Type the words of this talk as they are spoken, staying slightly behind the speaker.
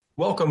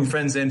Welcome,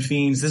 friends and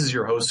fiends. This is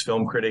your host,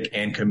 film critic,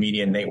 and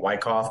comedian Nate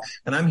Wyckoff,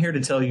 and I'm here to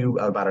tell you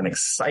about an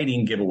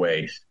exciting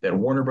giveaway that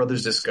Warner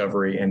Brothers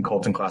Discovery and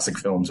Colton Classic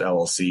Films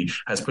LLC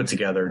has put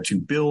together to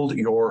build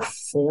your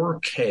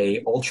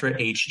 4K Ultra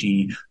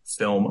HD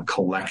film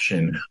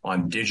collection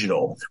on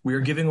digital. We are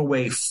giving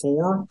away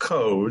 4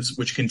 codes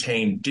which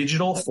contain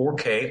digital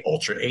 4K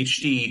Ultra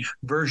HD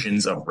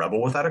versions of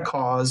Rebel Without a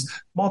Cause,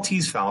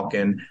 Maltese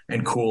Falcon,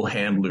 and Cool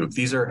Hand Luke.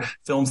 These are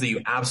films that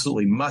you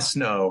absolutely must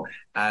know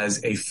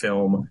as a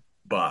film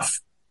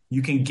buff.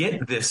 You can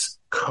get this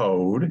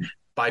code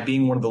by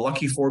being one of the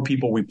lucky 4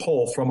 people we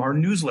pull from our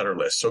newsletter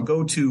list. So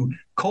go to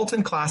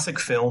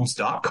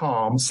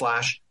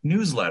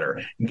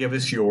coltonclassicfilms.com/newsletter and give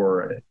us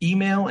your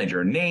email and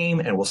your name,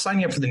 and we'll sign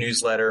you up for the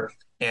newsletter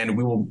and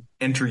we will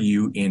enter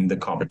you in the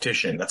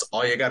competition. That's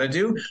all you got to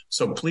do.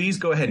 So please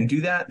go ahead and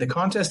do that. The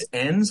contest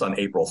ends on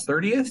April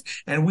 30th,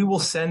 and we will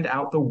send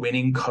out the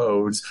winning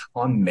codes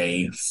on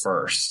May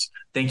 1st.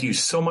 Thank you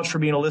so much for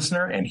being a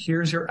listener, and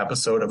here's your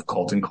episode of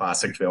Colton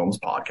Classic Films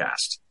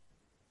Podcast.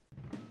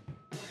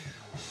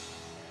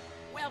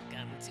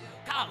 Welcome to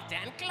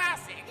Colton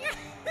Classic.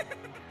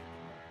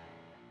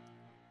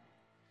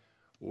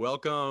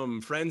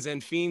 Welcome, friends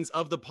and fiends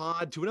of the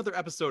pod, to another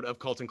episode of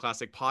Colton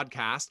Classic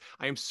Podcast.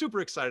 I am super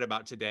excited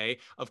about today.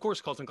 Of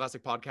course, Colton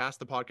Classic Podcast,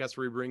 the podcast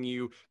where we bring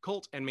you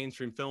cult and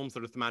mainstream films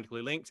that are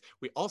thematically linked.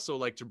 We also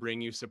like to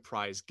bring you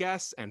surprise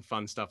guests and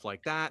fun stuff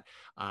like that.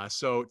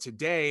 So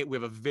today we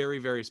have a very,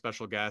 very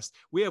special guest.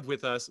 We have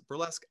with us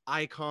burlesque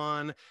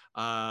icon,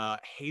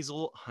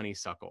 Hazel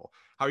Honeysuckle.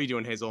 How are you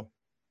doing, Hazel?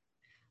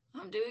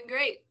 I'm doing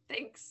great.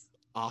 Thanks.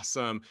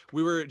 Awesome.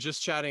 We were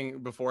just chatting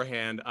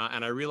beforehand,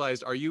 and I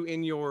realized, are you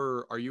in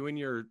your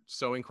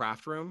sewing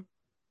craft room?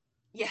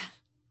 Yeah.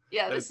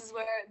 This is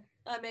where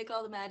I make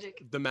all the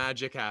magic. The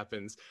magic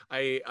happens.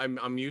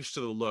 I'm used to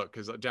the look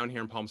because down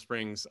here in Palm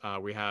Springs,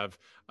 we have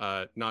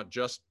not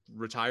just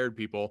retired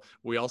people,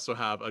 we also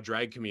have a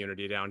drag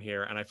community down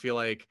here, and I feel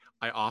like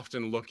I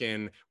often look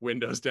in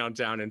windows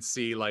downtown and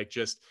see like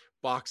just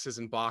boxes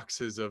and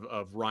boxes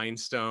of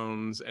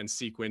rhinestones and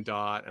sequin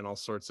dot and all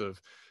sorts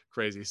of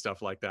crazy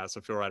stuff like that.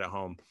 So feel right at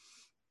home.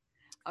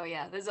 Oh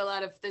yeah, there's a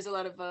lot of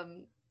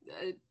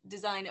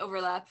design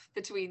overlap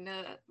between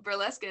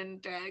burlesque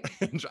and drag.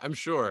 I'm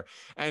sure.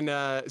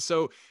 And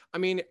so, I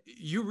mean,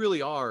 you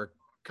really are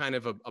kind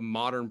of a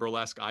modern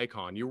burlesque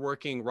icon. You're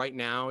working right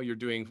now. You're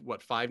doing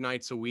what, 5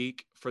 nights a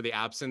week for the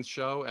Absinthe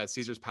show at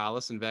Caesar's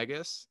Palace in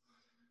Vegas.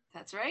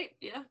 That's right.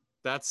 Yeah.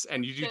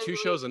 And you do 2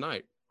 shows a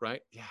night,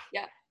 right? Yeah.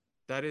 Yeah.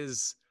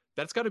 That's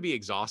got to be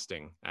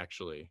exhausting,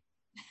 actually.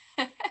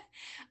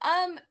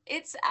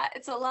 It's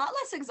a lot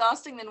less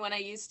exhausting than when I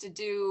used to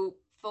do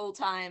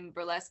full-time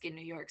burlesque in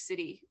New York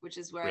City, which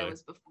is where I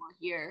was before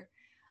here.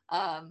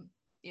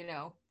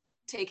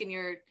 Taking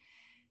your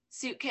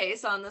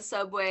suitcase on the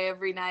subway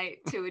every night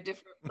to a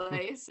different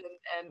place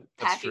and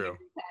packing and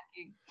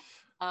repacking.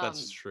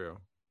 That's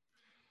true.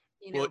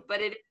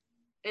 But it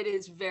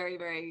is very,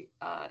 very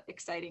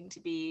exciting to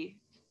be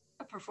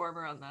a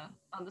performer on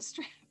the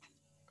strip.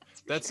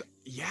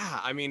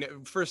 I mean,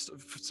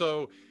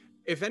 so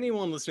if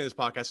anyone listening to this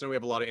podcast, I know we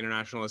have a lot of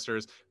international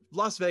listeners,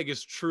 Las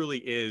Vegas truly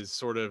is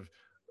sort of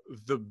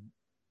the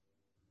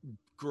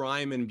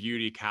grime and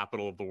beauty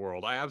capital of the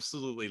world. I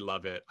absolutely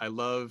love it. I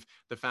love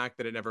the fact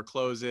that it never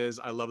closes.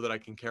 I love that I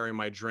can carry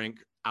my drink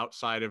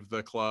outside of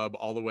the club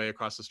all the way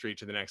across the street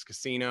to the next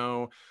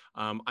casino.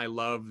 I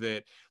love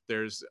that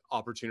there's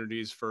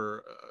opportunities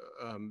for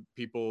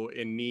people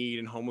in need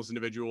and homeless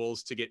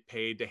individuals to get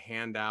paid to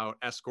hand out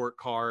escort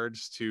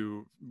cards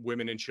to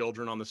women and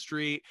children on the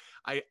street.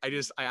 I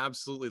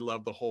absolutely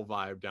love the whole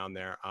vibe down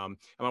there. And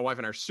my wife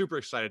and I are super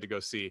excited to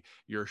go see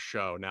your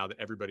show now that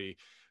everybody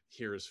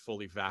here is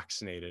fully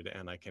vaccinated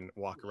and I can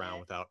walk around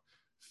without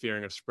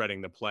fearing of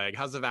spreading the plague.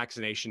 How's the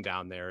vaccination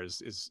down there?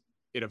 Is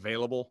it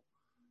available?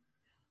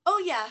 Oh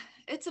yeah,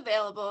 it's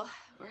available.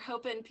 We're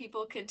hoping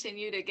people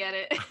continue to get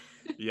it.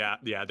 Yeah.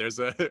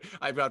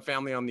 I've got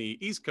family on the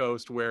East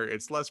Coast where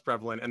it's less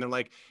prevalent, and they're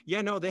like,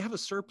 yeah, no, they have a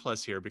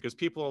surplus here because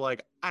people are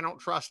like, I don't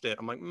trust it.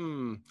 I'm like,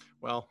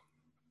 well,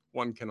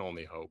 one can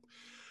only hope.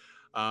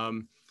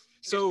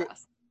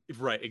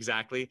 Right,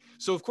 exactly.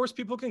 So of course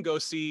people can go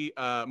see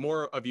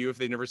more of you if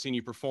they've never seen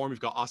you perform. You've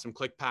got awesome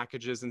click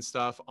packages and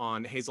stuff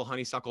on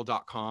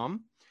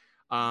hazelhoneysuckle.com.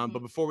 But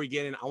before we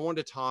get in, I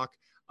wanted to talk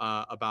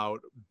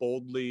about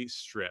Boldly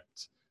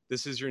Stripped.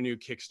 This is your new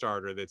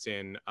Kickstarter that's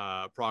in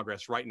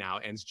progress right now.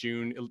 Ends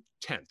June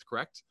 10th,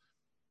 correct?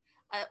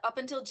 Up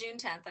until June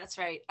 10th, that's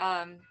right.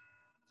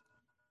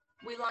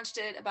 We launched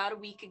it about a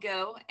week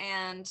ago,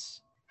 and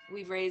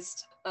we've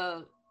raised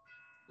a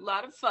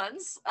lot of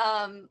funds.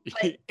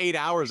 8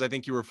 hours, I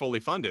think you were fully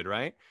funded,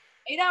 right?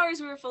 8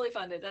 hours we were fully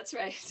funded, that's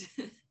right.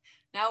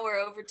 Now we're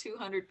over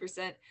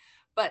 200%.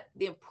 But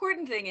the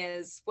important thing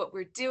is what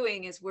we're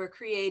doing is we're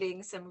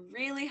creating some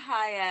really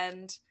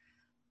high-end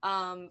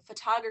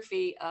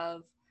photography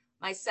of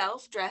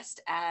myself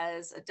dressed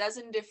as a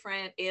dozen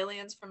different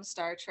aliens from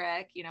Star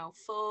Trek,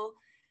 full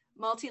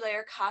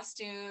multi-layer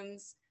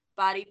costumes,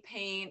 body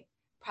paint,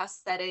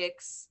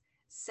 prosthetics,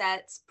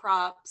 sets,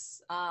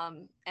 props,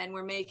 and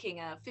we're making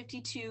a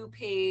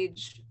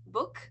 52-page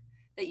book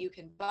that you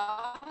can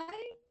buy.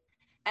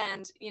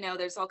 And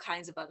there's all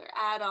kinds of other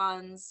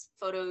add-ons,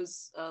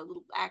 photos, a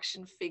little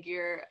action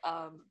figure,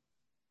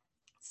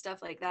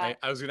 stuff like that.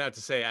 I was gonna have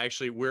to say,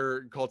 actually,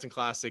 Colton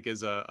Classic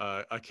is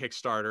a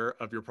Kickstarter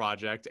of your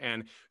project,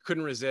 and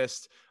couldn't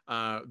resist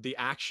the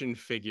action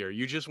figure.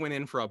 You just went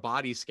in for a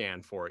body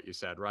scan for it, you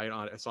said, right?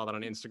 I saw that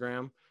on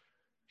Instagram.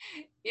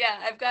 Yeah,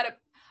 I've got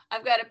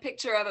a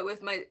picture of it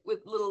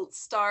with little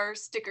star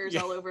stickers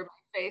all over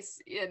my face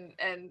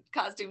and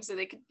costumes so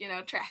they could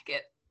track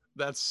it.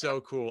 That's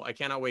so cool. I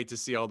cannot wait to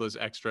see all those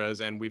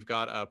extras. And we've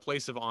got a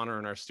place of honor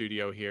in our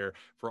studio here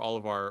for all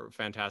of our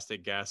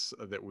fantastic guests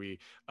that we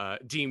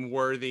deem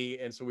worthy.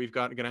 And so we've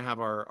going to have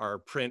our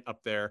print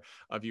up there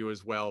of you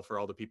as well for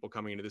all the people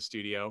coming into the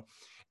studio.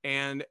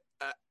 And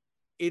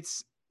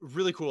it's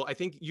really cool. I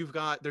think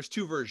there's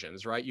two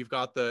versions, right? You've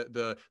got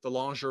the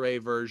lingerie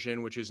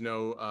version, which is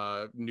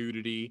no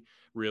nudity,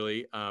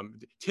 really,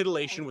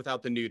 titillation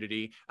without the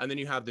nudity, and then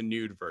you have the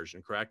nude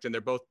version, correct? And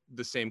they're both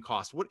the same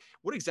cost. What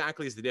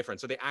exactly is the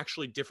difference? Are they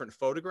actually different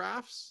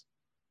photographs?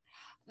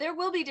 There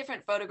will be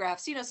different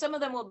photographs. Some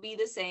of them will be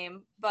the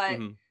same, but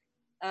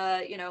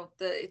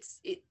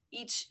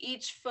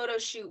each photo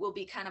shoot will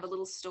be kind of a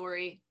little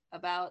story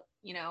about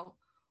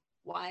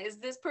why is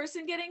this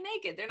person getting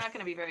naked? They're not going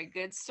to be very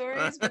good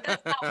stories, but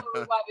that's not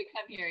why we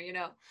come here,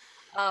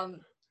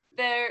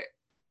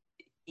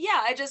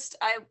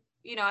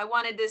 I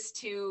wanted this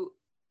to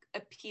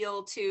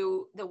appeal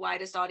to the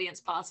widest audience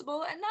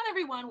possible, and not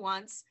everyone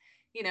wants,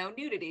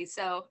 nudity.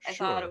 So I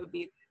thought it would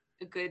be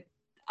a good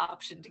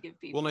option to give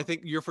people. Well, and I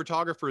think your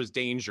photographer is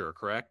Danger,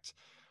 correct?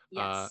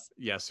 Yes.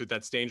 Yes. So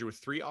that's Danger with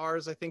 3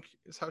 R's, I think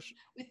is how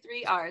with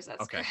 3 R's.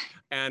 That's okay. Correct.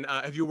 And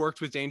have you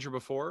worked with Danger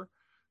before?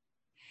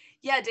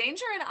 Yeah,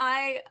 Danger and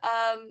I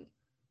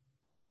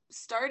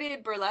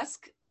started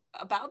burlesque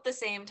about the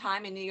same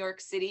time in New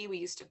York City. We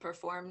used to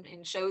perform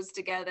in shows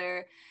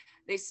together.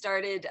 They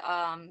started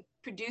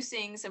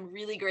producing some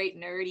really great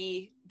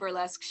nerdy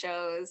burlesque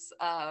shows.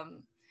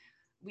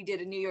 We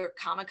did a New York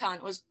Comic-Con.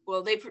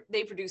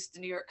 They produced the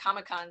New York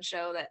Comic-Con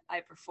show that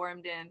I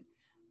performed in.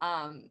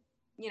 And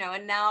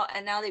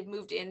now they've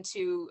moved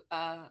into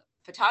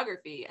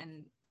photography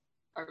and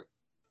are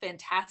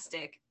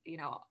fantastic.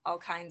 All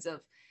kinds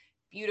of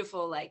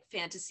beautiful like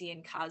fantasy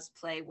and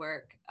cosplay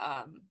work.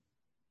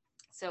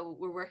 So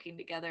we're working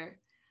together.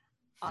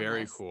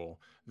 Very cool.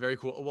 Very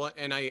cool. Well,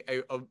 and I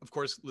of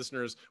course,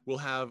 listeners will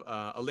have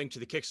a link to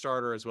the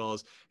Kickstarter as well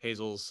as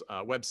Hazel's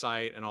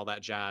website and all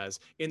that jazz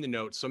in the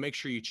notes. So make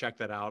sure you check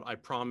that out. I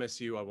promise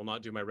you, I will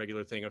not do my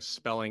regular thing of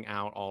spelling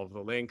out all of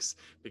the links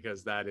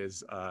because that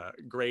is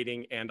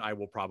grating and I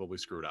will probably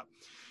screw it up.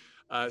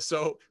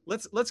 So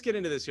let's get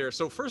into this here.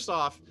 So first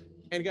off,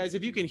 and guys,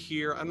 if you can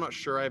hear, I'm not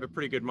sure, I have a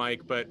pretty good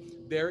mic, but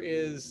there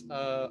is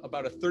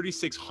about a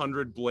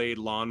 3,600 blade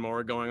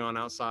lawnmower going on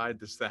outside.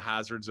 This is the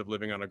hazards of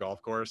living on a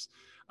golf course.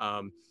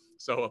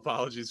 So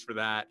apologies for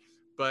that.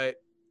 But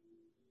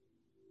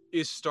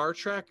is Star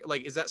Trek,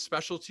 is that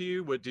special to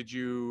you? What did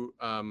you,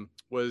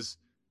 was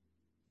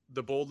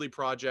the Boldly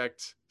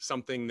project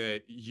something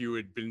that you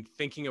had been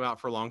thinking about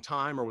for a long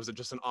time, or was it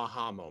just an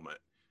aha moment?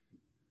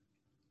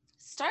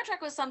 Star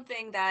Trek was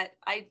something that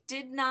I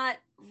did not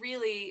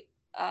really,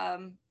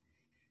 I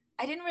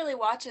didn't really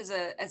watch as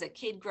a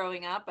kid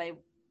growing up.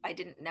 I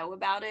didn't know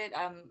about it.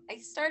 I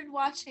started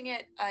watching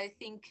it, I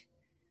think,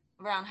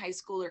 around high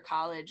school or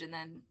college, and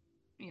then,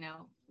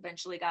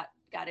 eventually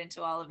got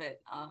into all of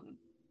it.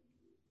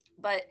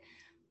 But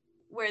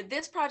where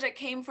this project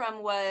came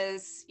from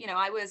was,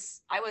 I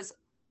was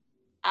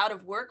out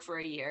of work for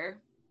a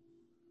year.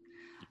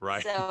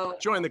 Right. So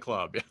join the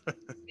club.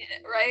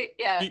 Right.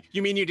 Yeah.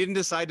 You mean you didn't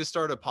decide to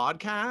start a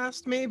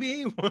podcast,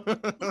 maybe?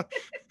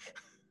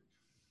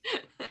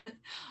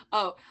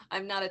 Oh,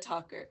 I'm not a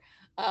talker.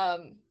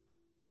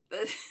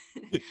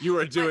 You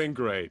are doing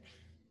great.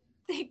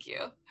 Thank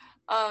you.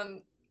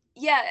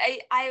 Yeah,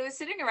 I was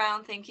sitting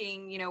around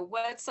thinking,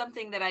 what's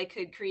something that I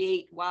could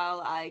create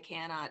while I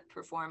cannot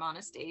perform on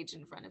a stage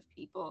in front of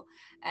people.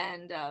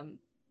 And,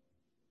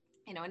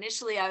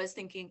 initially I was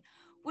thinking,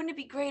 wouldn't it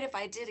be great if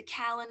I did a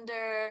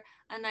calendar,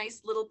 a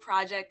nice little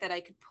project that I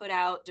could put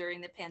out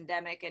during the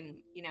pandemic and,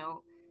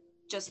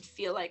 just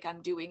feel like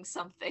I'm doing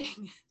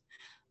something.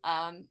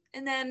 And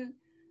then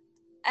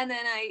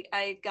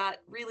I got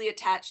really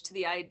attached to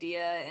the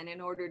idea, and in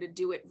order to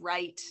do it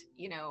right,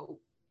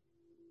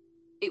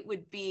 it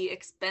would be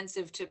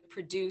expensive to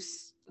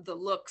produce the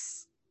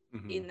looks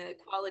in the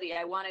quality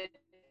I wanted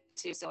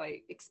to. So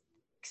I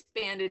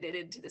expanded it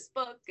into this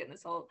book and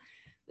this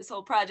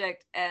whole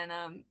project, and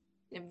I'm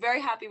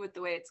very happy with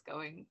the way it's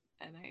going,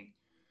 and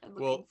I'm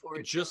looking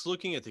forward just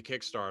looking at the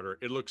Kickstarter,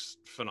 it looks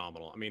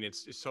phenomenal. I mean,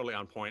 it's totally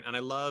on point, and I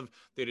love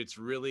that it's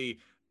really,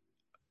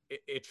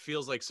 it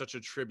feels like such a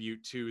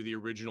tribute to the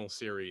original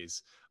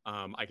series.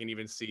 I can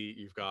even see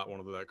you've got one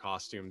of the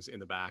costumes in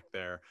the back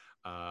there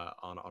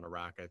on a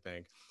rack, I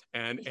think.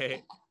 And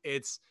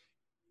it's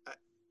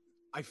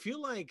I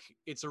feel like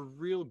it's a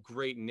real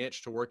great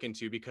niche to work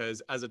into,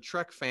 because as a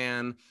Trek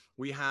fan,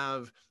 we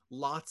have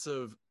lots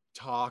of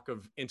talk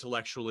of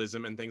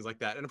intellectualism and things like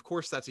that. And of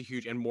course, that's a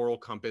huge, and moral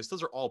compass.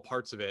 Those are all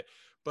parts of it.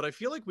 But I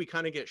feel like we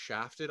kind of get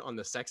shafted on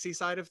the sexy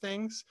side of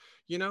things.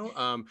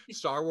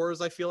 Star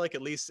Wars, I feel like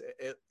at least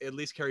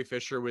Carrie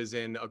Fisher was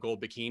in a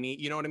gold bikini.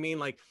 You know what I mean?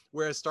 Like,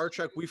 whereas Star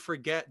Trek, we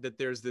forget that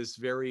there's this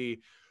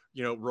very,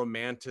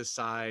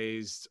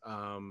 romanticized,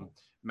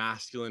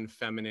 masculine,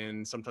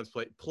 feminine, sometimes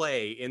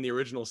play in the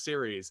original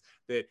series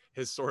that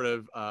has sort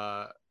of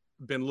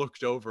been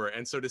looked over.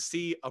 And so to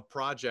see a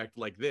project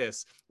like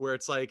this, where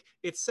it's like,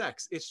 it's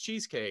sex, it's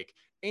cheesecake,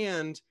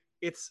 and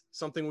it's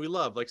something we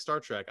love, like Star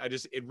Trek,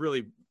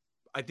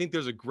 I think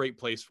there's a great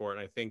place for it.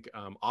 And I think,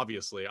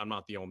 obviously, I'm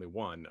not the only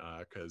one,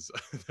 because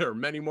there are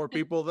many more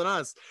people than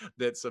us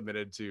that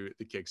submitted to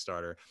the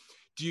Kickstarter.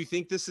 Do you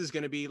think this is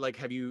going to be like,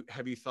 have you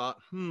thought,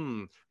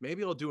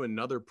 maybe I'll do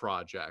another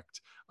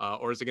project,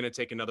 or is it going to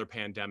take another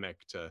pandemic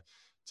to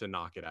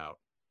knock it out?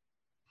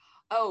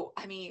 Oh,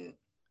 I mean,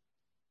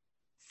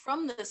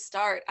 from the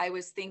start, I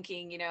was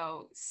thinking,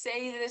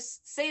 say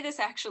this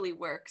actually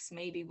works.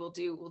 Maybe we'll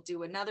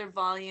do another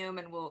volume,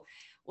 and we'll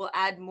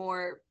add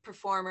more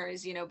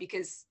performers,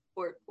 because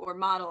or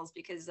models,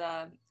 because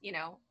I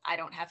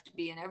don't have to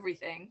be in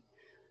everything.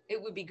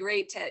 It would be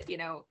great to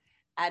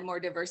add more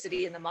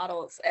diversity in the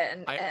models.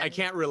 And I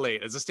can't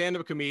relate. As a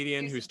stand-up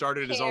comedian who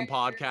started his own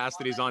podcast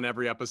that he's on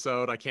every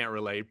episode, I can't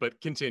relate, but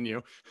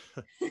continue.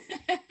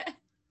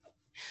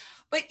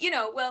 But,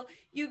 well,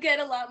 you get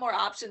a lot more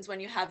options when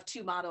you have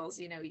two models.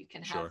 You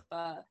can have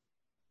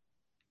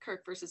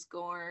Kirk versus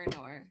Gorn,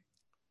 or...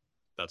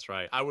 That's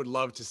right. I would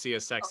love to see a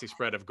sexy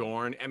spread of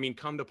Gorn. I mean,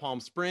 come to Palm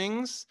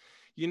Springs,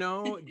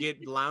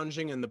 get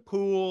lounging in the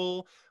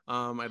pool.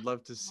 I'd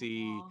love to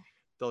see,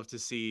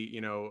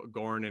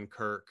 Gorn and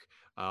Kirk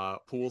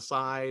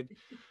poolside.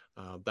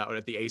 That would,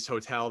 at the Ace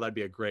Hotel, that'd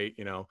be a great,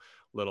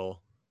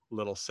 little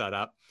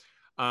setup.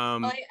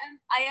 Well,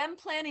 I am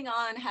planning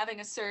on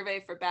having a survey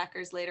for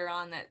backers later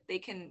on, that they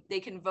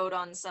can vote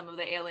on some of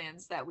the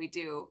aliens that we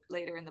do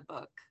later in the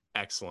book.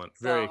 Excellent.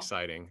 Very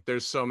exciting.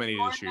 There's so many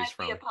to choose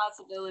from. Be a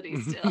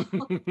possibility still.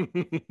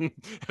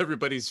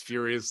 Everybody's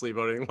furiously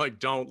voting, like,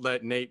 don't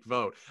let Nate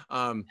vote.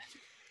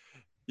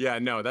 Yeah,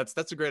 no,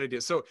 that's a great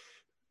idea. So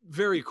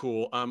very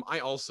cool. I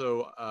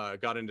also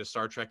got into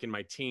Star Trek in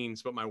my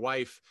teens, but my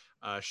wife,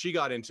 she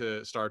got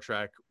into Star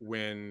Trek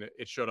when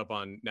it showed up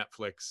on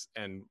Netflix,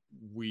 and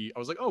I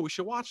was like, oh, we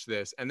should watch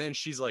this. And then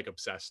she's like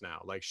obsessed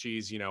now. Like,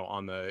 she's,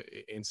 on the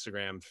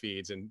Instagram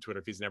feeds and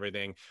Twitter feeds and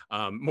everything,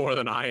 more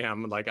than I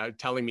am. Like,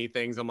 telling me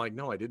things. I'm like,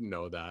 no, I didn't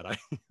know that.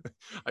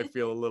 I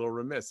feel a little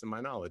remiss in my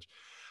knowledge.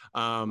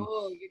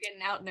 Oh, you're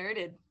getting out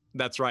nerded.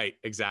 That's right.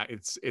 Exactly.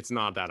 It's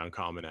not that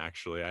uncommon,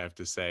 actually. I have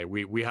to say,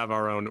 we have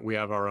our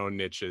own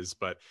niches,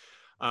 but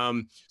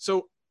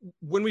so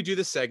when we do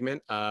this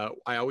segment, I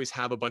always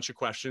have a bunch of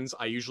questions.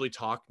 I usually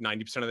talk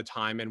 90% of the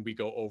time, and we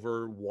go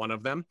over one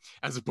of them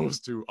as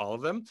opposed to all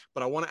of them.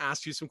 But I want to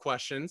ask you some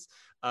questions.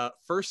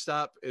 First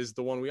up is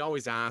the one we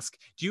always ask.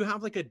 Do you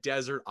have like a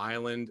desert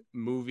island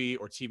movie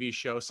or TV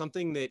show,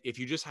 something that if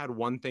you just had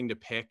one thing to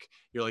pick,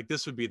 you're like,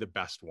 this would be the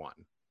best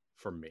one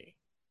for me?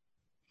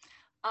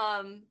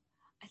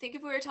 I think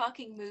if we were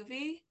talking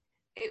movie,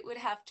 it would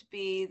have to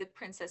be The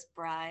Princess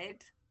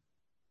Bride.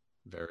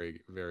 Very,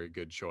 very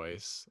good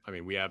choice. I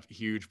mean, we have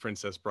huge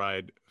Princess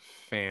Bride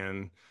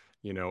fan,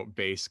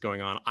 base going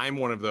on. I'm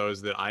one of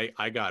those that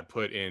I got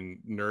put in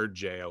nerd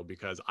jail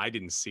because I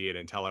didn't see it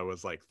until I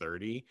was like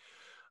 30.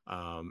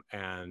 And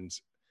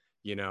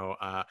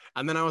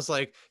then I was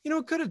like,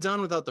 could have done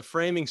without the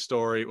framing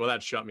story. Well,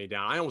 that shut me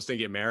down. I almost didn't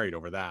get married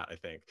over that, I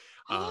think.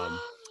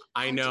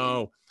 I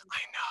know.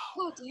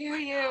 How dare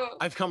you?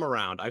 I've come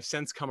around. I've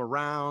since come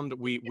around.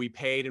 We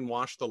paid and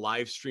watched the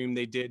live stream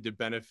they did to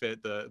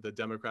benefit the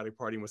Democratic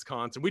Party in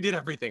Wisconsin. We did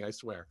everything, I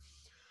swear.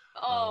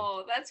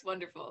 Oh, that's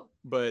wonderful.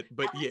 But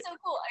that was so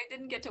cool. I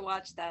didn't get to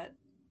watch that.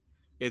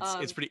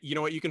 It's pretty, you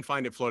know what, you can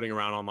find it floating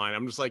around online.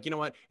 I'm just like, you know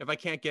what, if I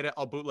can't get it,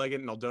 I'll bootleg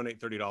it and I'll donate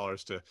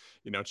 $30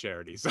 to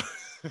charities.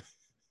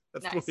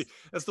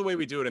 That's the way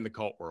we do it in the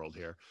cult world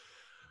here.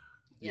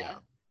 Yeah.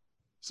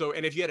 So,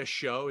 and if you had a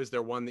show, is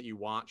there one that you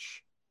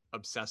watch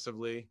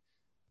obsessively?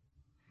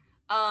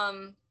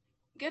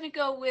 Gonna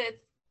go with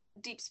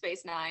Deep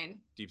Space Nine.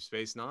 Deep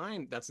Space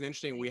Nine. That's an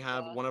interesting. We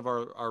have one of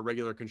our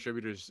regular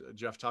contributors,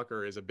 Jeff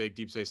Tucker, is a big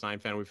Deep Space Nine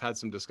fan. We've had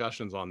some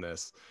discussions on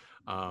this.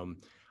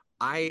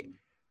 I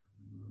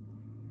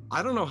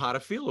don't know how to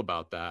feel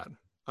about that.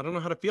 I don't know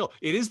how to feel.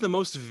 It is the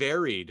most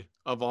varied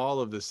of all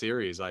of the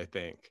series, I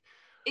think.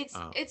 It's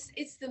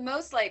the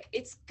most, like,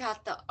 it's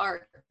got the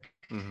arc.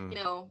 Mm-hmm.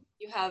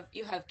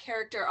 You have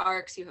character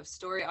arcs, you have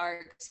story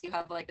arcs, you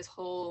have like this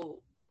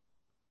whole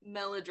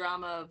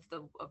melodrama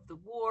of the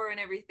war and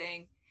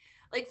everything.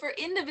 Like, for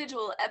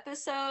individual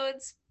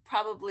episodes,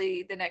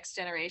 probably The Next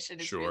Generation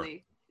is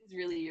really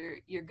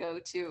your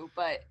go-to.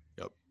 But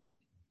yep.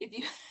 If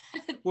you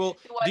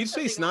Deep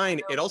Space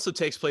Nine, it also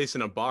takes place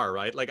in a bar,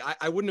 right? Like,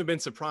 I wouldn't have been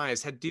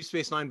surprised had Deep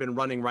Space Nine been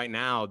running right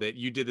now that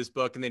you did this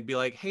book and they'd be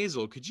like,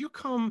 Hazel, could you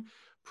come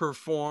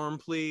perform,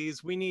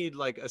 please. We need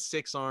like a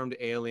 6-armed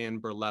alien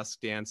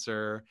burlesque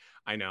dancer.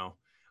 I know,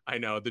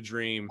 the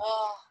dream,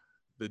 Oh,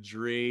 the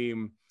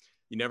dream.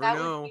 You never that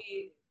would know.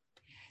 be.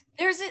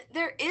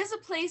 There is a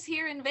place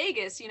here in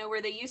Vegas,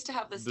 where they used to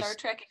have the Star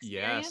Trek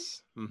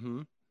experience. Yes.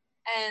 Mm-hmm.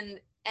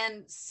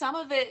 And some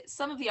of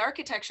the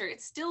architecture,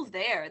 it's still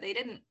there. They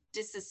didn't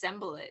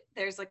disassemble it.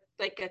 There's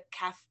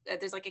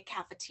there's like a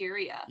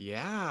cafeteria.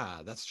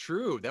 Yeah, that's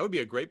true. That would be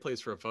a great place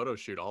for a photo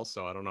shoot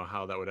also. I don't know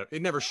how that would,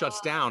 it never shuts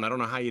down. I don't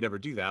know how you'd ever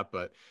do that,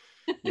 but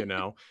you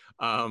know,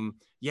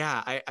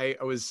 yeah,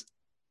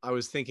 I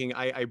was thinking,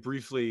 I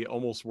briefly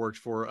almost worked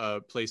for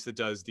a place that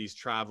does these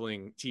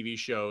traveling TV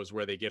shows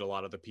where they get a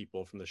lot of the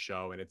people from the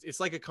show. And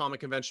it's like a comic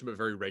convention, but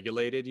very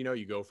regulated.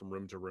 You go from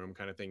room to room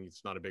kind of thing.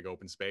 It's not a big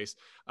open space.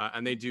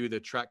 And they do the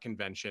Trek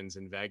conventions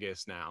in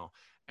Vegas now.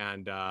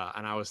 And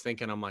I was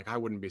thinking, I'm like, I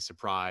wouldn't be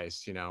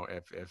surprised,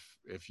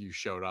 if you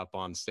showed up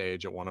on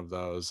stage at one of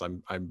those.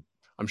 I'm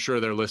sure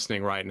they're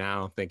listening right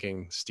now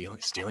thinking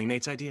stealing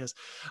Nate's ideas.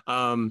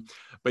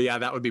 But yeah,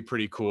 that would be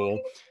pretty cool.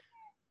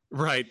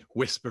 Right.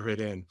 Whisper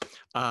it in.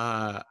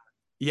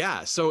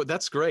 Yeah. So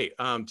that's great.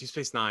 Deep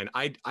Space Nine.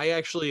 I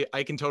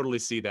can totally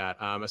see that.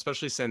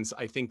 Especially since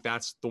I think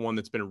that's the one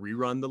that's been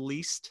rerun the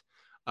least.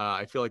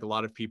 I feel like a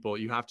lot of people,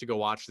 you have to go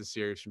watch the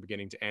series from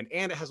beginning to end,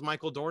 and it has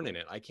Michael Dorn in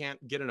it. I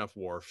can't get enough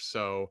Worf.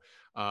 So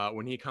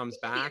when he comes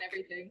back,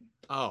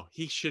 oh,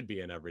 he should be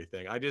in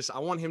everything. I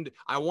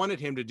wanted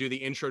him to do the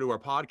intro to our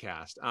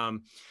podcast.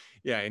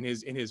 Yeah, in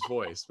his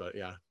voice, but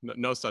yeah,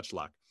 no such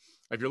luck.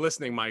 If you're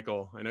listening,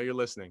 Michael, I know you're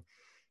listening.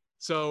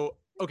 So,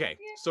 okay.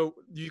 So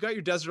you got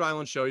your Desert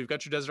Island show, you've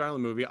got your Desert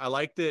Island movie. I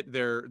like that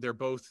they're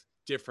both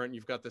different.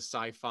 You've got the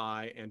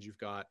sci-fi and you've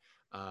got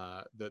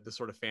the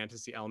sort of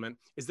fantasy element.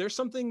 Is there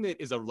something that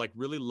is a like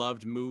really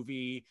loved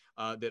movie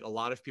that a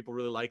lot of people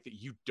really like that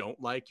you don't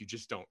like? You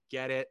just don't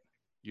get it.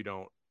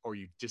 Or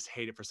you just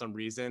hate it for some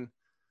reason.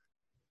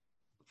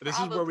 This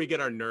is where we get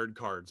our nerd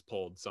cards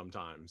pulled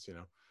sometimes,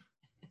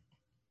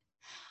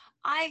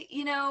 I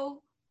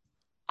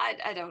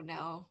don't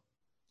know.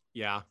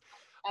 Yeah.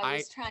 I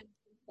was trying to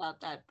think about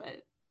that,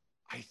 but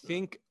I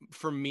think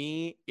for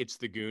me, it's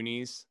The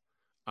Goonies.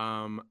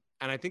 And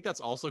I think that's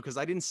also because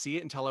I didn't see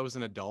it until I was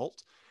an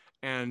adult.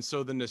 And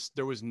so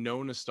there was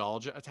no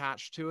nostalgia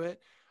attached to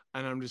it.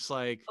 And I'm just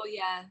like, oh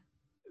yeah,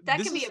 that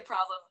can be a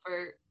problem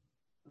for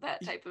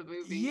that type of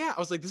movie. Yeah. I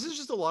was like, this is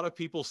just a lot of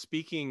people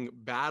speaking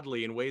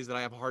badly in ways that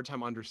I have a hard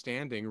time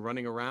understanding,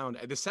 running around.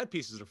 The set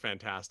pieces are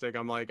fantastic.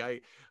 I'm like,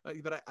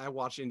 but I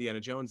watched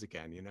Indiana Jones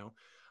again,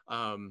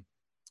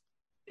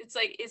 It's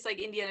like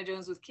Indiana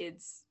Jones with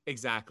kids.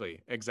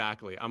 Exactly.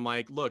 I'm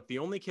like, look, the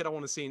only kid I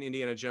want to see in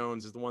Indiana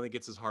Jones is the one that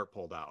gets his heart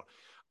pulled out.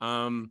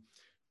 I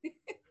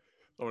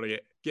want to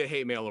get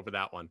hate mail over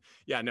that one.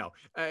 Yeah, no.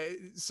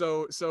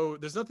 So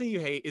there's nothing you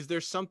hate. Is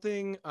there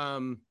something,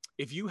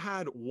 if you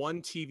had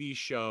one TV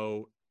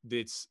show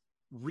that's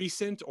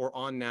recent or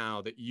on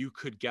now that you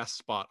could guest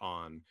spot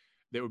on,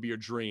 that would be your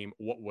dream,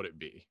 what would it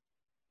be?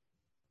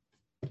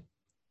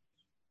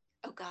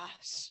 Oh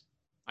gosh.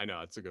 I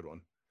know, that's a good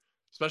one.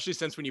 Especially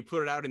since when you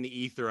put it out in the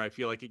ether, I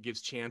feel like it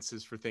gives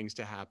chances for things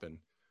to happen.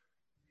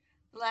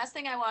 The last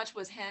thing I watched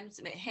was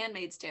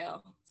Handmaid's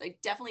Tale. So I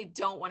definitely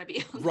don't want to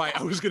be on right.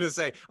 That. I was going to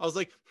say, I was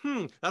like,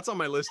 that's on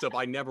my list of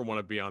I never want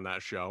to be on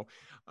that show.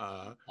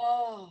 The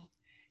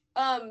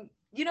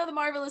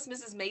Marvelous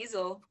Mrs.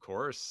 Maisel. Of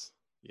course.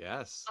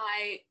 Yes.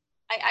 I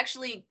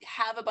actually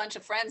have a bunch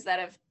of friends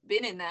that have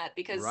been in that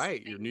because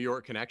your New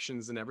York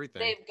connections and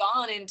everything. They've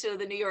gone into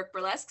the New York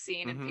burlesque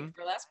scene and picked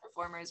burlesque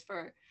performers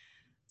for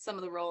some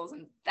of the roles,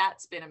 and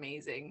that's been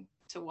amazing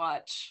to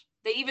watch.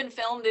 They even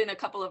filmed in a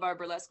couple of our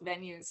burlesque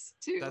venues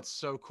too. That's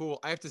so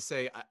cool. I have to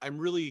say, I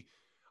really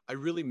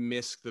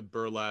miss the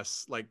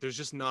burlesque. Like, there's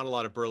just not a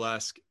lot of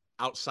burlesque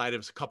outside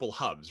of a couple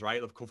hubs,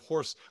 right? Of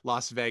course,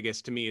 Las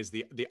Vegas to me is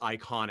the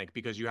iconic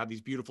because you have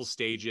these beautiful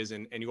stages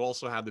and you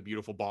also have the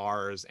beautiful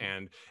bars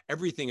and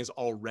everything is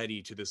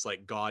already to this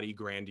like gaudy,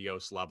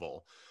 grandiose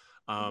level.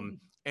 And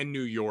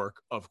New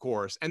York, of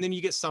course. And then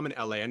you get some in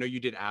LA. I know you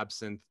did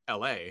Absinthe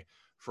LA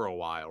for a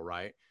while,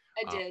 right?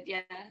 I did,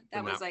 yeah.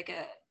 That was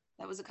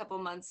a couple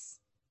months.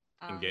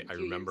 I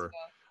remember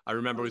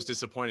it was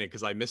disappointing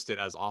because I missed it,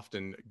 as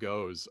often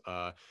goes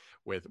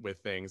with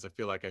things. I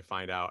feel like I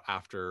find out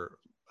after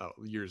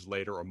years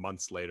later or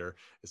months later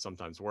is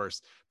sometimes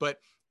worse. But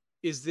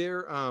is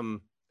there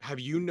have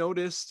you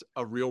noticed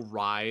a real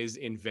rise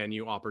in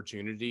venue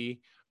opportunity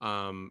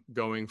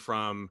going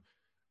from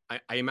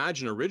I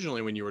imagine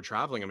originally when you were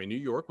traveling, I mean, New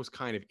York was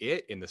kind of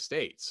it in the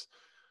States.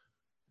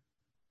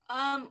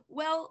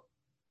 Well,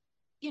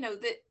 when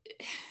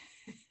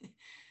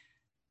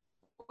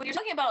you're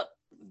talking about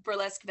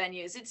burlesque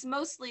venues, it's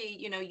mostly,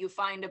 you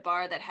find a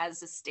bar that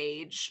has a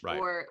stage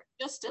or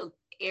just an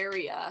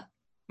area.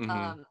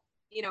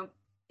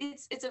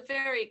 It's a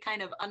very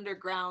kind of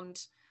underground,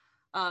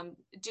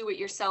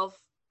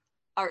 do-it-yourself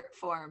art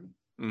form.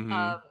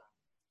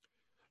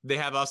 They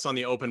have us on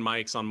the open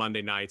mics on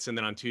Monday nights, and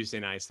then on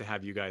Tuesday nights they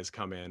have you guys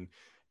come in.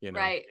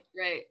 Right.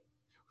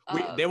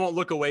 They won't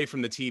look away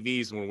from the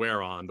TVs when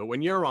we're on, but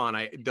when you're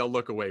on, they'll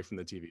look away from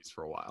the TVs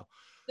for a while.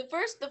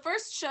 The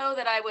first show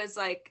that I was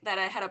like that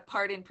I had a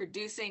part in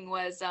producing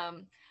was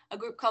a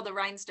group called the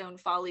Rhinestone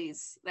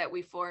Follies that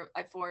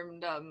I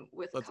formed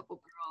with a couple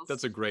girls.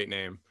 That's a great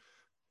name.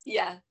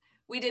 Yeah,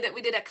 we did it.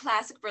 We did a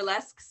classic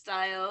burlesque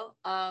style,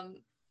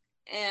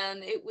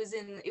 and it was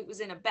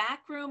in a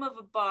back room of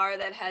a bar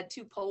that had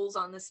 2 poles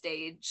on the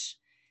stage,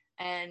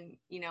 and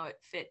it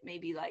fit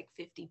maybe like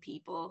 50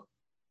 people.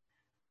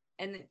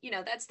 And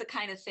that's the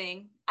kind of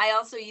thing. I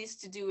also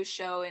used to do a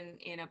show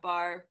in a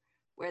bar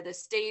where the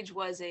stage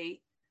was a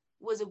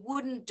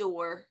wooden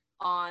door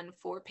on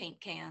 4 paint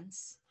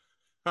cans.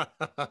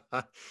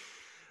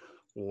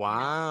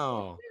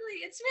 Wow.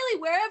 It's really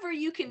wherever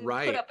you can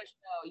Right. put up a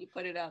show, you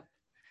put it up.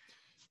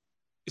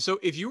 So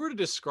if you were to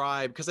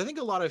describe, because I think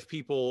a lot of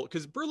people,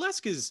 because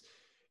burlesque it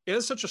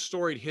has such a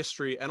storied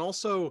history, and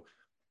also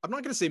I'm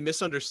not going to say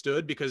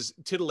misunderstood, because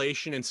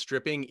titillation and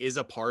stripping is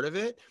a part of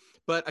it,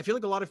 but I feel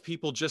like a lot of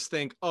people just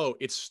think, oh,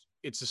 it's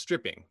a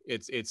stripping.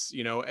 It's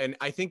and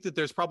I think that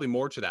there's probably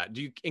more to that.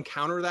 Do you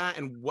encounter that,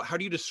 and how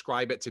do you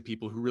describe it to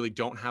people who really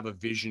don't have a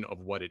vision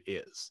of what it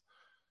is?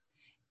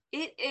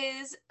 It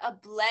is a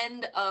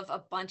blend of a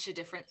bunch of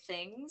different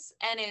things,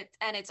 and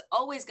it's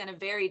always going to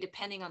vary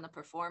depending on the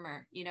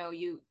performer.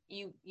 You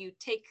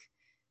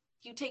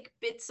take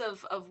bits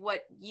of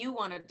what you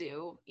want to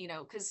do,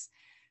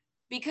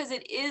 because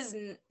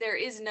there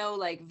is no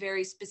like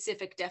very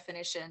specific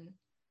definition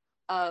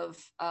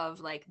of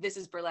like this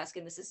is burlesque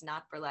and this is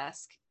not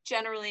burlesque.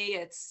 Generally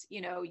it's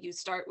you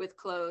start with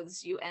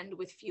clothes, you end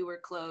with fewer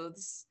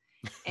clothes,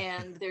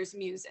 and there's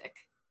music,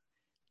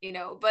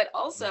 but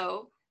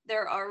also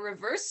there are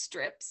reverse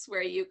strips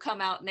where you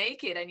come out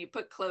naked and you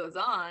put clothes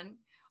on,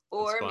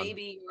 or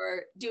maybe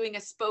you're doing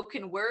a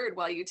spoken word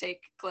while you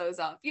take clothes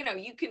off. You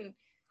can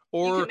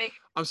make,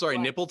 I'm sorry,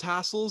 nipple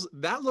tassels.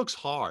 That looks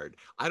hard.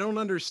 I don't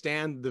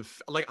understand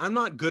I'm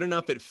not good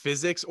enough at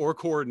physics or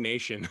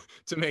coordination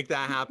to make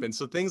that happen.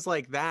 So things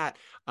like that,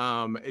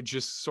 it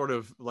just sort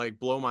of like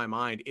blow my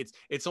mind.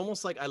 It's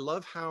almost like I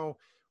love how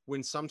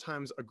when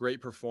sometimes a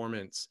great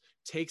performance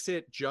takes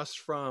it just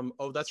from,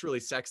 oh, that's really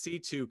sexy,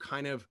 to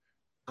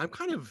I'm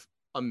kind of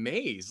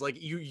amazed. Like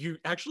you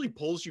actually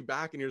pulls you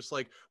back, and you're just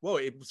like, whoa.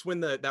 It's when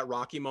that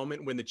Rocky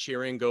moment when the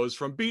cheering goes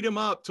from beat him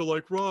up to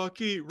like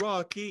Rocky,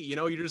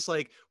 you're just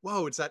like,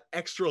 whoa, it's that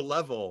extra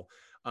level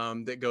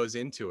that goes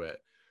into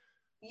it.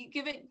 You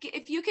give it,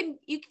 if you can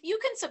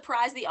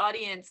surprise the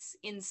audience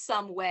in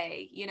some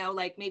way,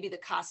 like maybe the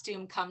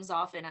costume comes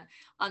off in an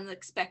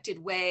unexpected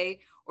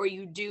way, or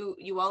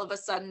you all of a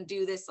sudden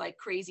do this like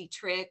crazy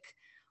trick,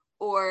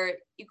 or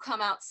you come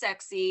out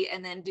sexy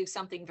and then do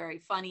something very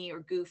funny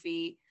or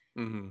goofy.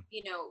 Mm-hmm.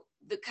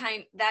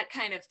 That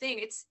kind of thing.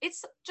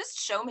 It's just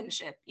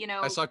showmanship.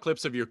 I saw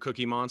clips of your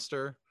Cookie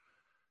Monster.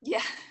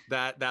 Yeah.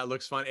 That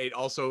looks fun. It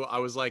also, I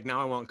was like,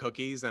 now I want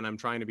cookies, and I'm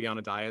trying to be on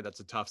a diet. That's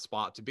a tough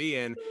spot to be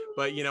in.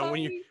 But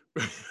when you,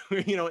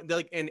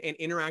 like, and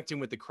interacting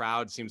with the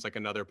crowd seems like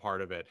another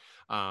part of it.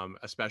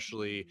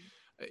 Especially,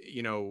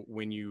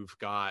 when you've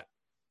got,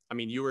 I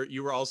mean,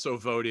 you were also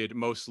voted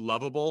most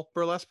lovable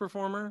burlesque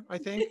performer, I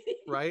think,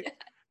 right? Yeah.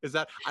 Is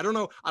that, I don't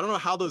know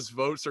how those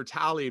votes are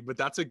tallied, but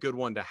that's a good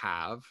one to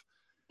have.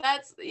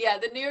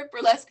 The New York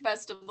Burlesque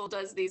Festival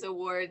does these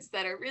awards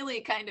that are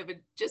really kind of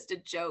just a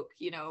joke,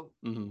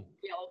 Mm-hmm.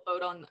 We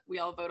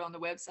all vote on the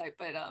website,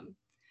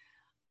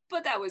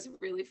 but that was a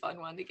really fun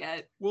one to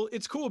get. Well,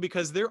 it's cool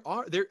because there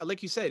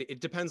like you said,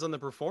 it depends on the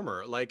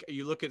performer. Like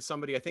you look at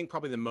somebody, I think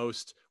probably the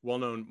most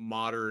well-known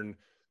modern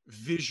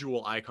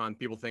visual icon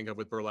people think of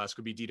with burlesque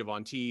would be Dita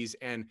Von Teese,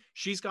 and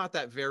she's got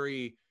that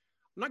very,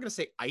 I'm not going to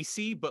say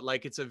icy, but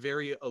like it's a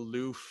very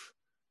aloof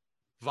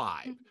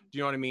vibe. Do you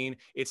know what I mean?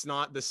 It's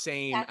not the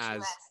same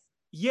as,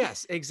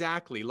 yes,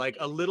 exactly. Like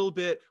a little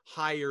bit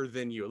higher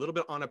than you, a little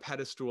bit on a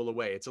pedestal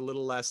away. It's a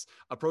little less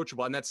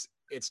approachable, and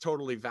it's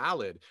totally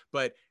valid.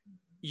 But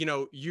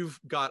you've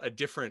got a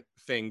different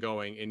thing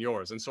going in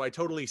yours. And so I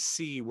totally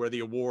see where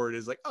the award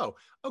is like, oh,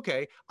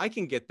 okay, I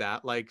can get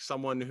that. Like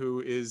someone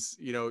who is,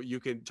 you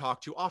can talk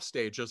to off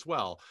stage as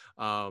well.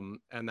 And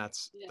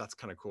that's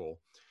kind of cool.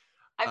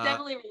 I've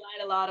definitely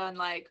relied a lot on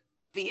like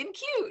being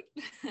cute.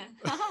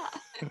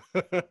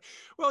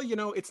 Well,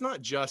 it's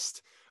not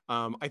just,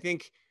 I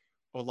think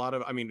a lot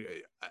of, I mean,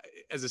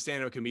 as a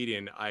stand-up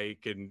comedian, I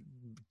can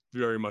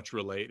very much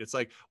relate. It's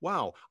like,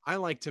 wow, I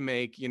like to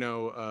make,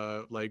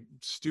 like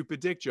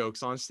stupid dick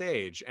jokes on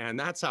stage, and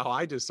that's how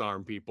I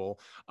disarm people.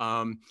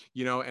 And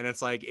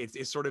it's like,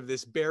 it's sort of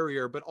this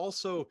barrier, but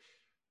also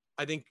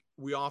I think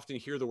we often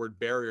hear the word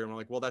barrier and we're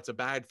like, well, that's a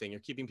bad thing. You're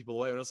keeping people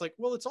away. And it's like,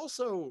 well,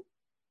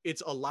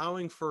 it's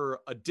allowing for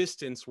a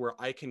distance where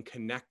I can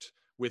connect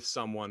with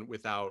someone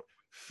without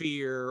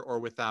fear or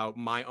without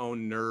my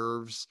own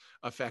nerves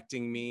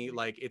affecting me.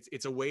 Like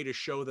it's a way to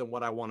show them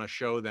what I want to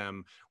show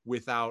them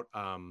without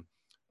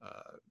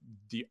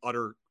the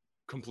utter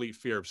complete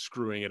fear of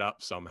screwing it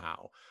up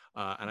somehow.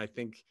 And I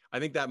think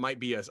that might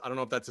be I don't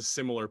know if that's a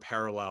similar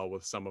parallel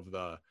with some of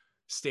the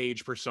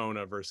stage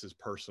persona versus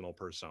personal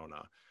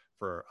persona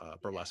for a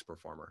burlesque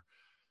performer.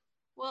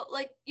 Well,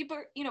 like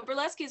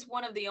burlesque is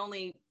one of the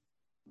only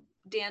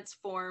dance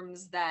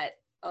forms that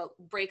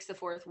breaks the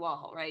fourth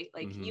wall, right?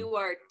 Like Mm-hmm. you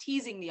are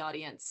teasing the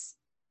audience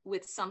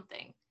with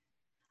something.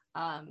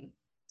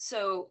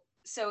 So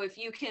if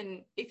you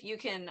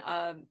can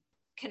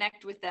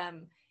connect with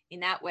them in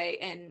that way,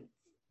 and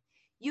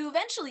you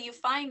eventually you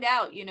find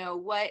out,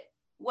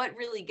 what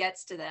really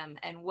gets to them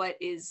and what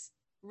is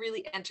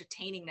really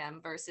entertaining them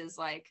versus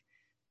like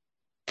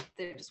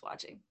they're just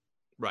watching.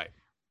 Right.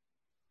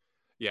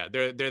 Yeah,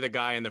 they're the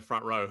guy in the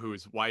front row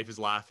whose wife is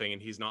laughing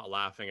and he's not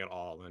laughing at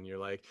all. And you're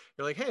like,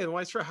 hey,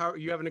 Maestro, how are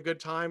you having a good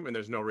time? And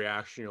there's no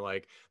reaction. You're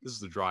like, this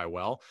is a dry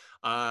well.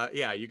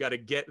 Yeah, you got to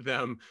get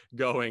them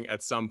going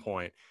at some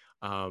point.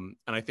 And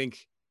I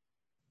think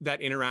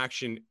that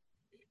interaction,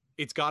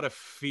 it's got to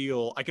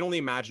feel, I can only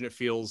imagine it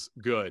feels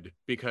good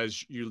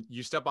because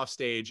you step off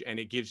stage and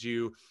it gives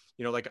you,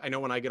 like I know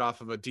when I get off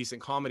of a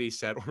decent comedy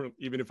set, or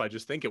even if I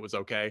just think it was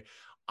okay,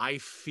 I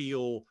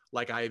feel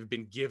like I've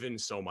been given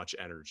so much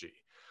energy.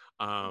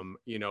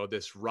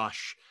 This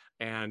rush,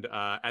 and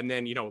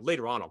then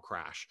later on I'll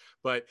crash,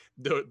 but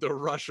the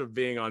rush of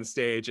being on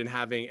stage and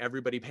having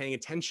everybody paying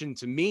attention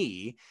to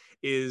me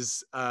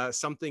is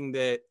something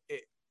that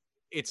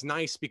it's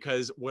nice,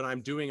 because when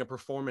I'm doing a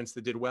performance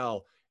that did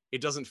well, it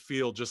doesn't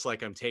feel just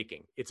like I'm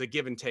taking. It's a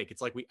give and take.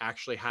 It's like we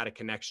actually had a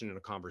connection and a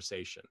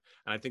conversation.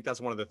 And I think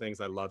that's one of the things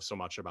I love so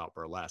much about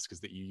burlesque, is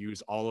that you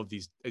use all of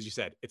these, as you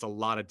said, it's a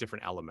lot of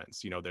different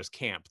elements. There's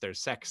camp, there's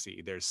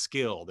sexy, there's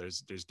skill,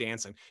 there's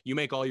dancing. You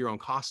make all your own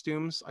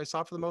costumes, I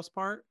saw, for the most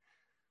part.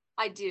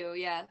 I do,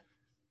 yeah.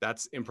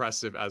 That's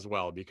impressive as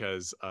well,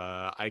 because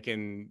I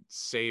can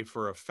say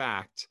for a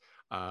fact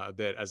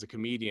that as a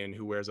comedian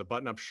who wears a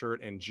button-up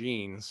shirt and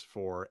jeans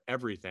for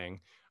everything,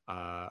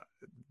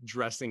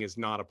 dressing is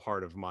not a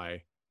part of my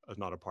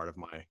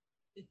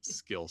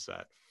skill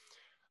set.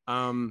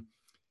 I'm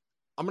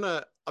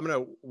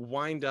gonna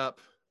wind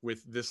up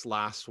with this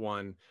last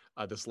one,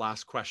 this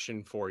last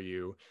question for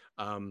you.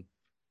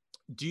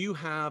 Do you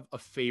have a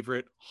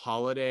favorite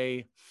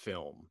holiday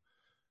film,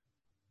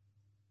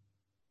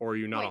 or are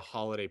you not a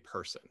holiday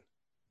person?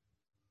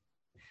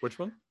 Which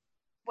one?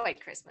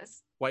 White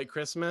Christmas. White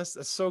Christmas?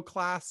 That's so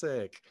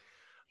classic.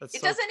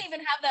 It doesn't even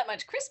have that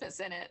much Christmas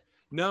in it.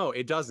 No,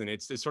 it doesn't.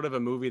 It's sort of a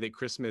movie that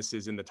Christmas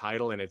is in the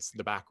title and it's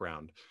the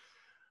background.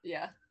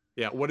 Yeah.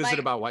 Yeah. What is it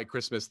about White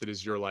Christmas that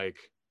is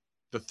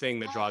the thing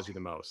that draws you the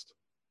most?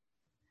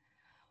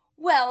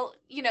 Well,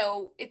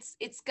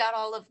 it's got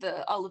all of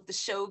the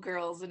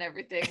showgirls and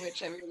everything,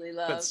 which I really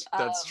love.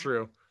 That's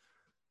true.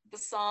 The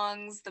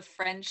songs, the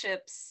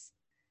friendships,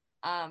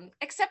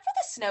 except for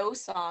the snow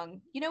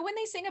song. When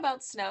they sing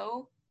about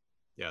snow?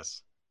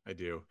 Yes, I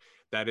do.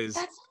 That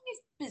song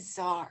is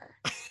bizarre.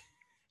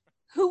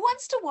 Who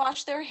wants to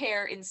wash their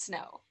hair in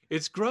snow?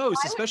 It's gross,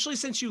 especially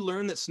since you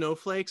learn that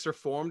snowflakes are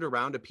formed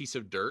around a piece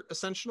of dirt,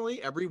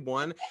 essentially.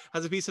 Everyone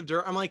has a piece of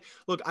dirt. I'm like,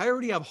 look, I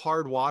already have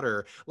hard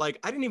water. Like,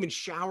 I didn't even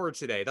shower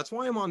today. That's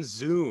why I'm on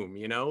Zoom,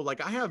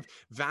 Like, I have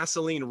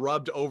Vaseline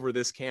rubbed over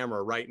this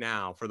camera right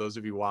now, for those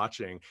of you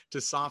watching,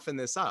 to soften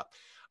this up.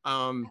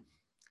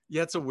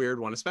 Yeah, it's a weird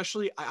one.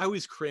 Especially, I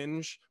always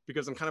cringe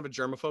because I'm kind of a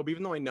germaphobe,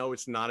 even though I know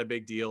it's not a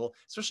big deal,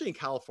 especially in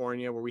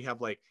California where we have,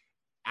 like,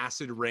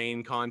 acid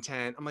rain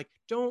content. I'm like,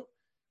 don't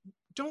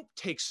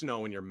take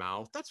snow in your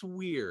mouth. That's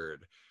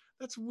weird.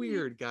 That's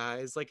weird,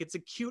 guys. Like, it's a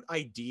cute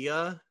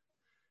idea.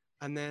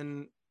 And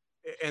then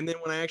when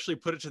I actually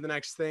put it to the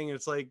next thing,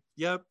 it's like,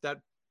 yep, that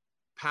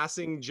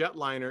passing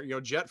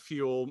jetliner, jet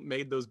fuel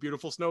made those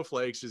beautiful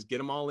snowflakes. Just get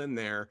them all in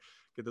there.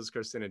 Get those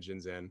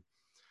carcinogens in.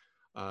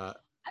 I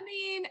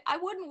mean, I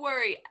wouldn't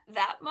worry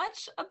that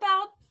much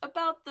about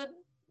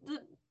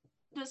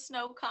the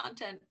snow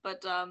content,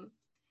 but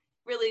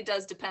really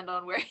does depend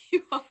on where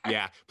you are.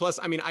 Yeah. Plus,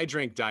 I mean, I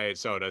drink diet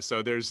soda,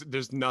 so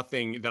there's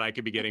nothing that I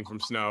could be getting from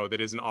snow that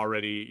isn't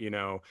already,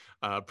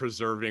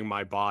 preserving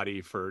my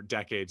body for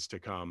decades to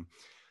come.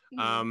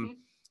 Mm-hmm.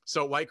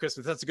 So White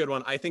Christmas, that's a good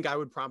one. I think I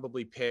would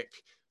probably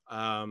pick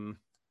a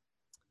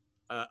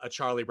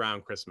Charlie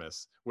Brown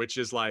Christmas, which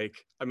is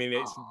like, I mean,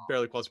 it's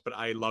fairly close, but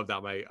I love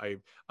that.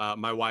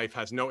 My wife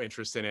has no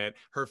interest in it.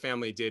 Her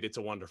family did It's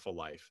a Wonderful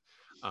Life,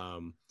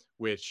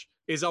 which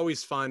is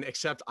always fun,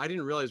 except I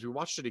didn't realize, we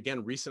watched it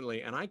again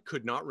recently and I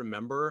could not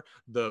remember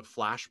the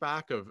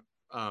flashback of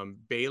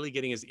Bailey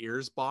getting his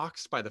ears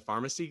boxed by the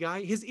pharmacy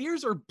guy. His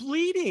ears are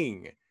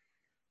bleeding.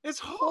 It's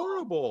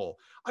horrible.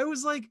 I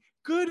was like,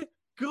 good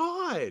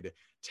God,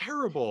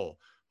 terrible.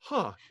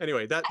 Huh.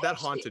 Anyway, that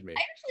haunted me.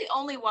 I actually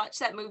only watched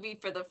that movie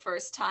for the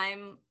first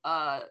time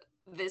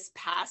this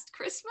past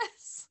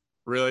Christmas.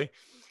 Really?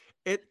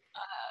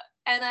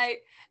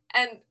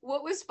 And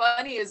what was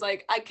funny is,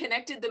 like, I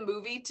connected the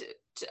movie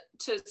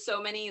to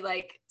so many,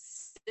 like,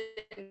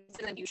 Simpsons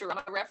and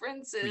Futurama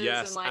references.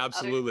 Yes, and, like,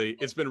 absolutely.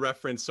 It's been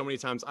referenced so many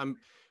times.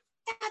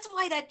 That's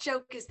why that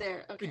joke is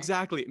there. Okay.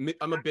 Exactly.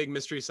 I'm a big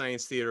Mystery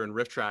Science Theater and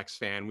Riff Tracks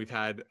fan. We've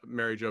had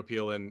Mary Jo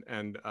Pehl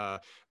and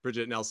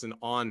Bridget Nelson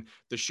on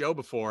the show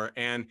before,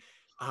 and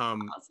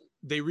awesome.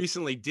 They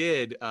recently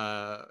did.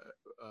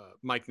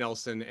 Mike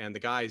Nelson and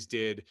the guys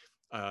did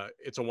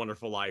It's a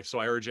Wonderful Life. So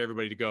I urge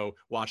everybody to go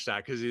watch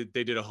that because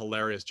they did a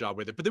hilarious job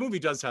with it. But the movie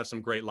does have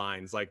some great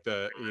lines, like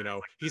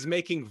he's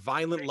making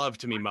violent love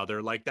to me,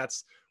 mother. Like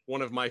that's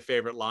one of my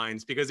favorite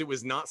lines because it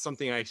was not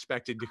something I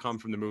expected to come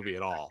from the movie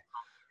at all.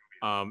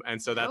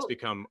 And so that's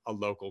become a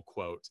local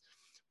quote.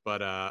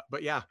 But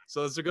yeah,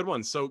 so those are good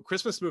ones. So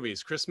Christmas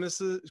movies,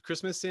 Christmas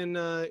in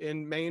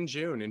May and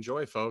June.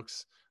 Enjoy,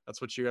 folks. That's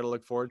what you got to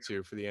look forward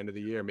to for the end of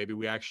the year. Maybe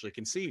we actually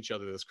can see each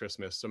other this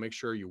Christmas. So make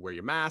sure you wear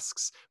your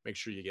masks, make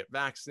sure you get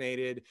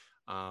vaccinated.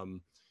 And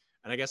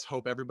I guess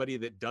hope everybody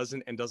that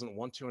doesn't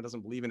want to and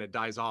doesn't believe in it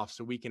dies off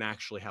so we can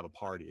actually have a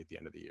party at the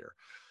end of the year.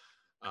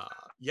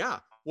 Yeah,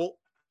 well,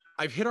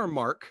 I've hit our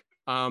mark.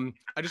 I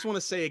just want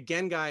to say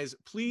again, guys,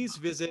 please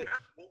visit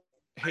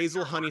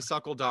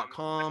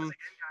hazelhoneysuckle.com.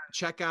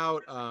 Check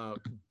out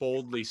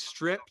Boldly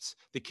Stripped,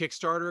 the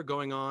Kickstarter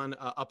going on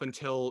up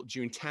until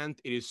June 10th.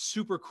 It is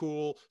super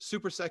cool,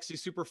 super sexy,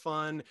 super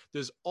fun.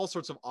 There's all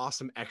sorts of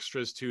awesome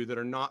extras too that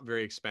are not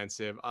very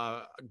expensive.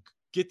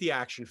 Get the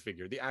action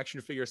figure. The action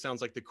figure sounds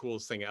like the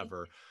coolest thing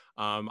ever.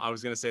 I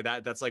was going to say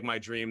that's like my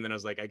dream. Then I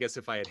was like, I guess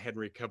if I had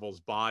Henry Cavill's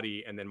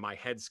body and then my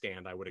head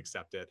scanned, I would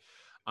accept it.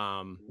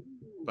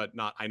 But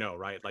not, I know,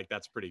 right? Like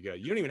that's pretty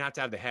good. You don't even have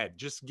to have the head.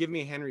 Just give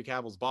me Henry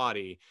Cavill's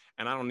body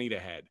and I don't need a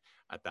head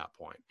at that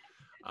point.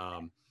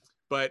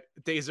 But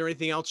is there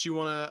anything else you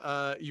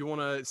want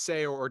to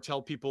say or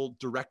tell people,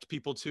 direct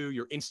people to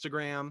your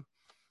Instagram?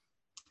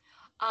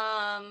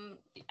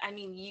 I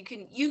mean,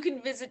 you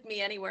can visit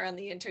me anywhere on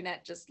the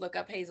internet. Just look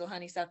up Hazel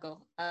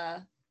Honeysuckle.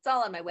 It's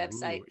all on my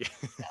website.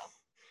 So.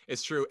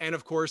 It's true. And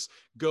of course,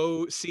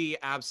 go see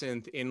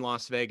Absinthe in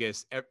Las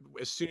Vegas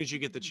as soon as you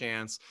get the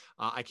chance.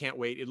 I can't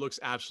wait. It looks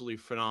absolutely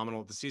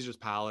phenomenal at the Caesars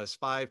Palace,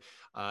 5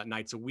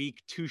 nights a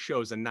week, 2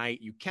 shows a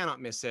night. You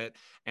cannot miss it.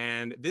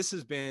 And this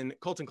has been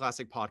Colton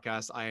Classic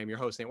Podcast. I am your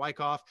host, Nate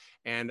Wyckoff,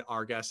 and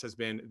our guest has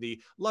been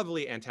the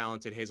lovely and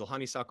talented Hazel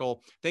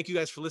Honeysuckle. Thank you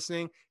guys for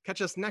listening.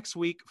 Catch us next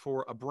week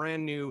for a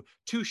brand new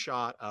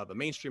 2-shot of a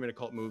mainstream and a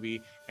cult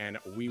movie, and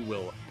we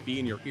will be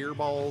in your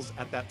earballs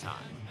at that time.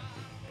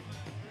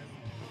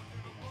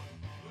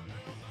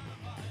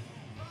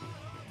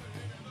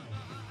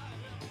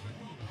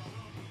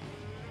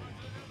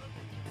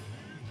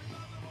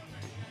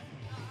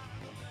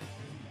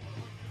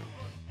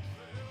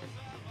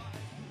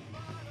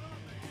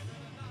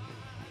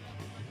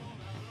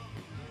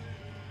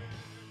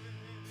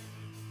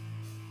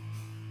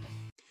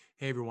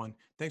 Hey everyone,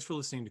 thanks for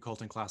listening to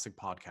Colton Classic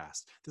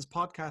Podcast. This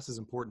podcast is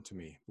important to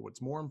me, but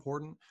what's more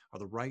important are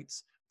the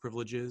rights,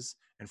 privileges,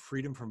 and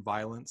freedom from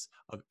violence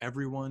of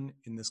everyone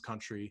in this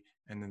country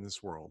and in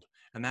this world.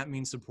 And that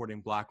means supporting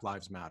Black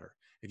Lives Matter.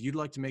 If you'd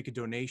like to make a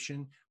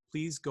donation,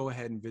 please go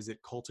ahead and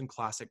visit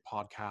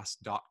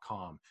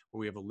coltonclassicpodcast.com, where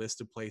we have a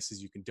list of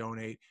places you can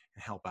donate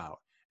and help out.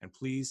 And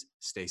please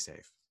stay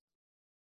safe.